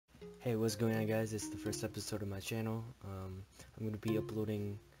Hey, what's going on, guys? It's the first episode of my channel. I'm going to be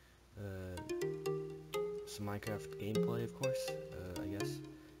uploading some Minecraft gameplay, of course, I guess.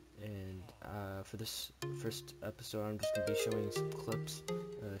 And for this first episode, I'm just going to be showing some clips,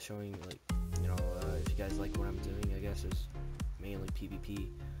 showing, like, if you guys like what I'm doing, I guess it's mainly PvP.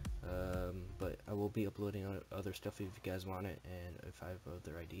 But I will be uploading other stuff if you guys want it, and if I have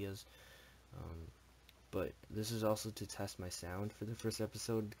other ideas. But this is also to test my sound for the first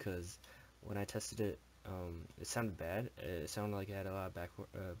episode, because when I tested it, it sounded bad. It sounded like it had a lot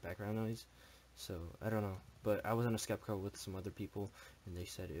of background noise, so I don't know. But I was on a Skype call with some other people, and they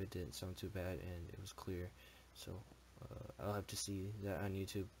said it didn't sound too bad and it was clear. So I'll have to see that on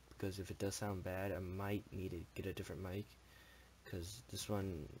YouTube, because if it does sound bad, I might need to get a different mic, because this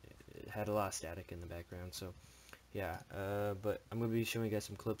one had a lot of static in the background. So yeah, but I'm going to be showing you guys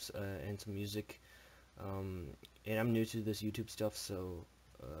some clips and some music. And I'm new to this YouTube stuff, so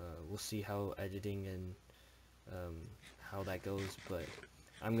we'll see how editing and how that goes. But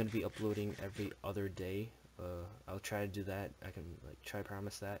I'm gonna be uploading every other day. I'll try to do that. I can try to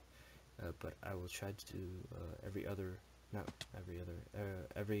promise that, but I will try to do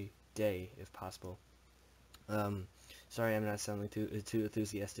every day if possible. Sorry, I'm not sounding too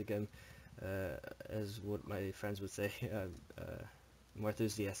enthusiastic. As what my friends would say, more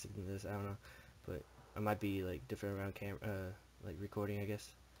enthusiastic than this. I don't know, but I might be different around recording, I guess.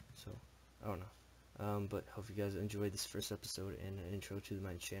 So I don't know. But hope you guys enjoyed this first episode and an intro to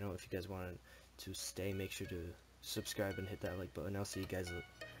my channel. If you guys wanted to stay, make sure to subscribe and hit that like button. I'll see you guys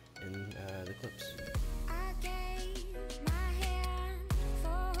in the clips. I gave my hand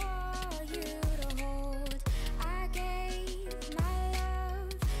for you to hold. I gave my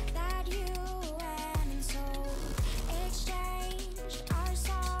love that you went and sold. Exchanged our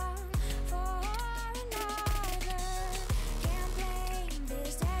song for another. Can't blame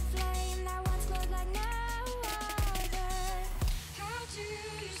this dead flame that once glowed like no other. How do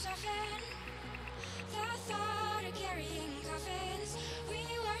you soften the thought of carrying coffins? We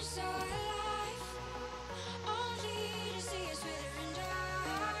were so alive, only to see us wither and die.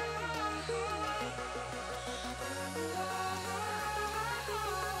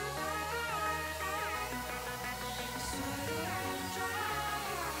 Sweet and dry.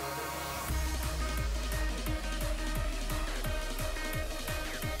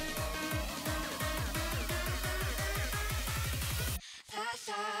 The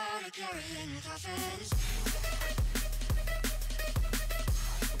thought of carrying coffins.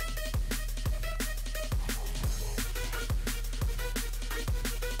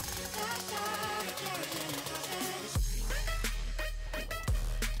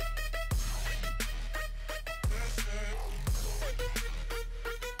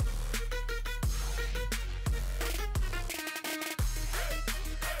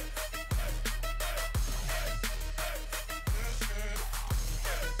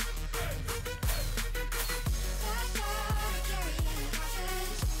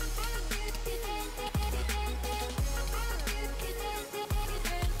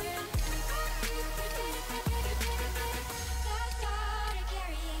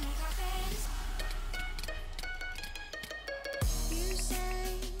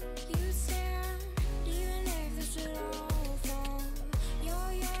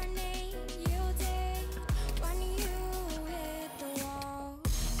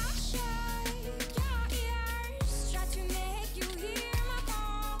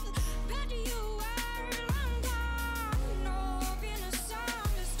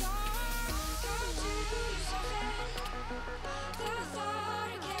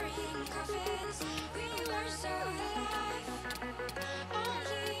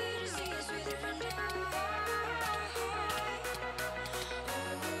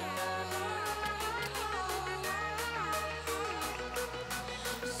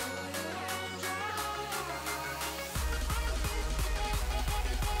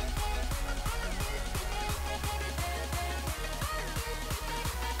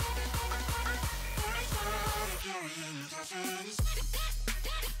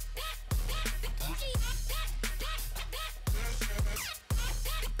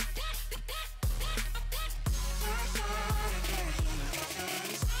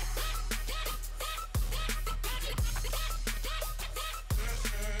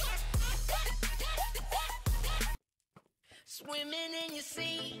 Swimming in your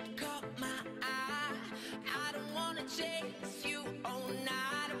sea, caught my eye. I don't wanna chase you.